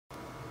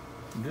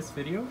This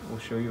video will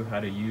show you how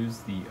to use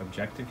the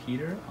objective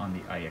heater on the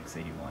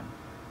IX81.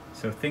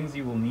 So things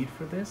you will need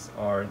for this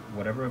are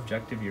whatever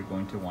objective you're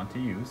going to want to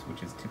use,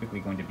 which is typically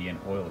going to be an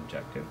oil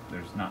objective.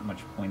 There's not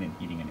much point in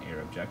heating an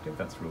air objective.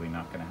 That's really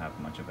not going to have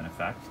much of an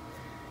effect.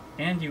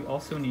 And you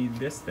also need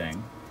this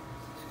thing,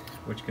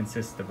 which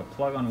consists of a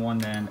plug on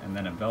one end and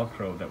then a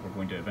Velcro that we're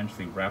going to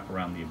eventually wrap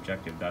around the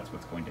objective. That's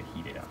what's going to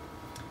heat it up.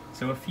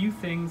 So a few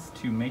things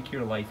to make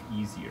your life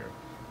easier.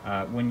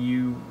 When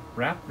you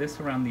wrap this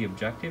around the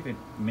objective, it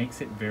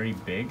makes it very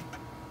big.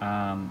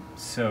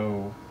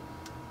 So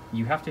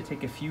you have to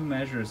take a few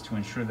measures to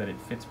ensure that it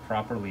fits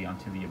properly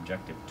onto the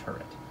objective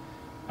turret.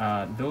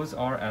 Those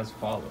are as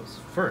follows.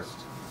 First,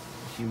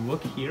 if you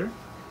look here,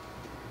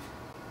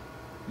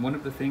 one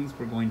of the things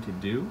we're going to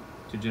do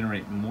to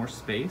generate more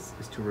space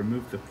is to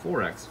remove the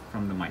 4X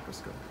from the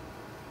microscope.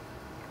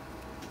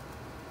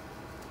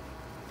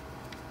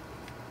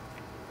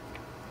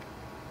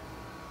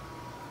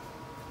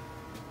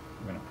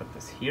 I'm going to put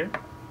this here.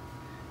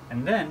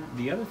 And then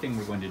the other thing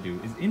we're going to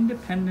do is,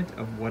 independent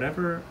of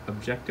whatever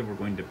objective we're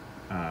going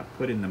to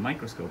put in the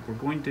microscope, we're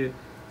going to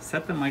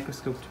set the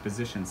microscope to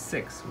position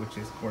 6,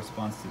 which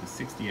corresponds to the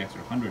 60X or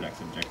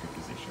 100X objective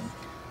position.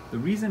 The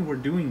reason we're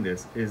doing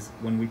this is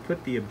when we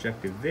put the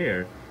objective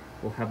there,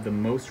 we'll have the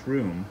most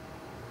room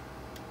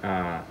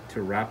to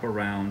wrap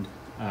around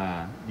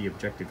the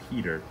objective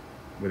heater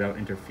without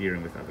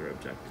interfering with other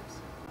objectives.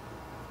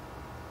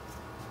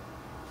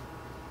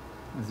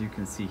 As you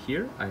can see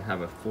here, I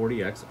have a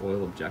 40X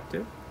oil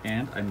objective,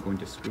 and I'm going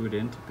to screw it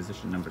into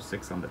position number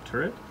 6 on the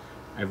turret.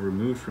 I've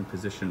removed from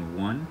position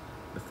 1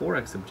 the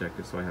 4X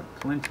objective, so I have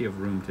plenty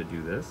of room to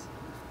do this.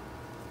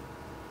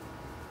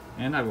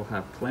 And I will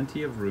have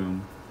plenty of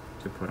room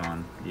to put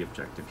on the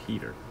objective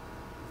heater.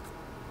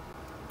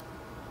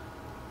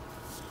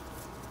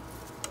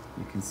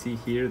 You can see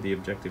here the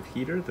objective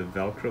heater, the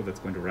Velcro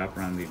that's going to wrap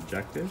around the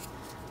objective,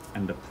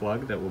 and the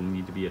plug that will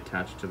need to be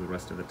attached to the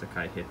rest of the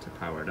Takai hit to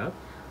power it up.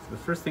 So the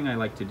first thing I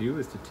like to do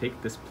is to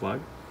take this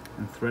plug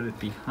and thread it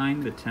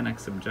behind the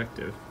 10X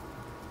objective.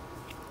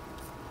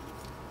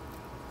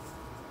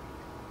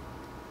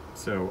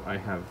 So I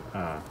have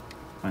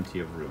plenty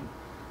of room.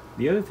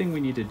 The other thing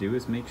we need to do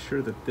is make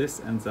sure that this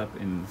ends up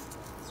in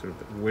sort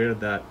of where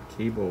that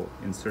cable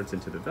inserts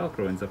into the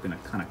Velcro ends up in a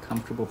kind of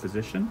comfortable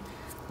position.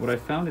 What I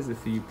found is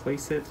if you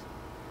place it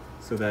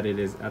so that it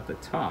is at the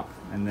top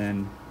and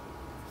then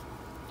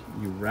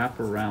you wrap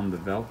around the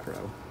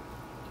Velcro,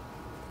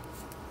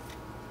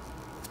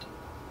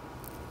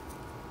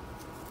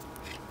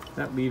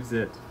 that leaves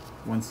it,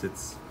 once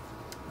it's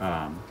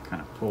kind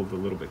of pulled a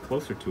little bit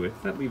closer to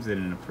it, that leaves it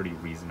in a pretty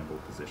reasonable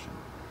position.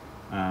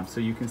 So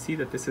you can see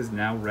that this is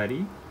now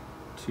ready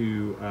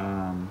to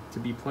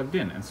be plugged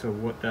in. And so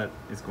what that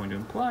is going to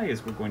imply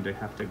is we're going to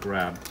have to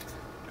grab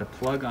the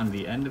plug on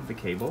the end of the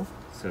cable,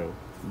 so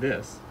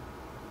this,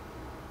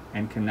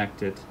 and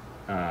connect it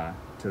to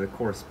the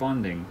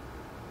corresponding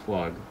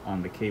plug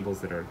on the cables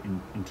that are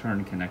in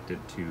turn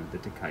connected to the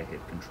Takai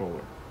hit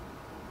controller.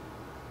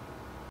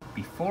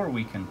 Before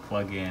we can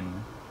plug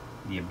in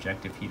the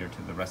objective heater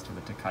to the rest of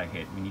the Takai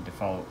hit, we need to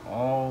follow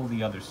all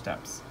the other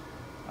steps.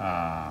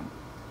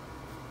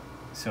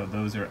 So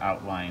those are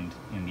outlined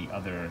in the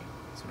other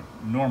sort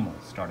of normal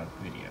startup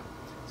video.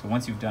 So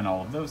once you've done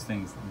all of those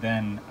things,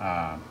 then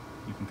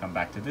you can come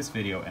back to this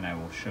video and I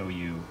will show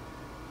you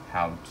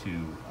how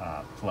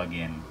to plug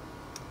in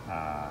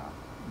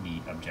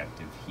the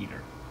objective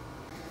heater.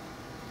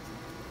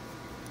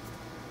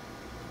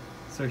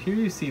 So here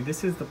you see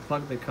this is the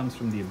plug that comes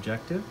from the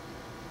objective.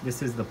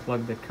 This is the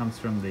plug that comes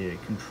from the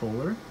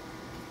controller.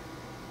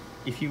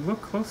 If you look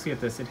closely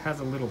at this, it has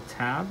a little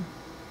tab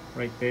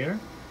right there.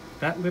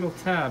 That little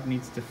tab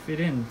needs to fit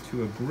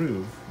into a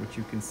groove, which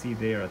you can see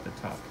there at the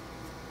top.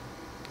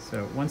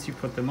 So once you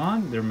put them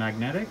on, they're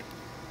magnetic,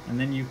 and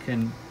then you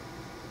can,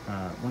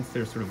 once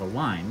they're sort of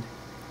aligned,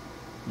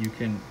 you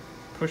can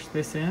push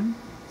this in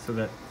so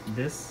that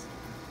this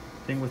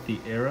thing with the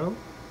arrow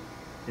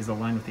is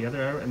aligned with the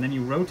other arrow, and then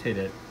you rotate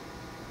it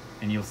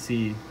and you'll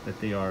see that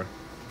they are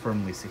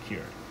firmly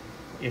secured.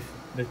 If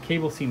the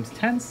cable seems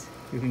tense,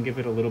 you can give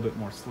it a little bit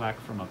more slack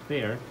from up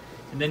there.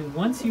 And then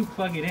once you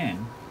plug it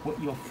in,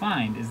 what you'll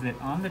find is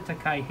that on the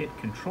Takai hit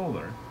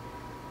controller,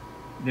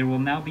 there will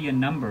now be a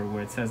number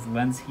where it says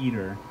lens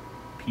heater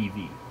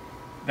PV.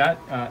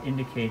 That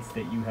indicates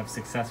that you have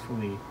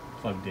successfully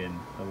plugged in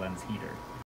the lens heater.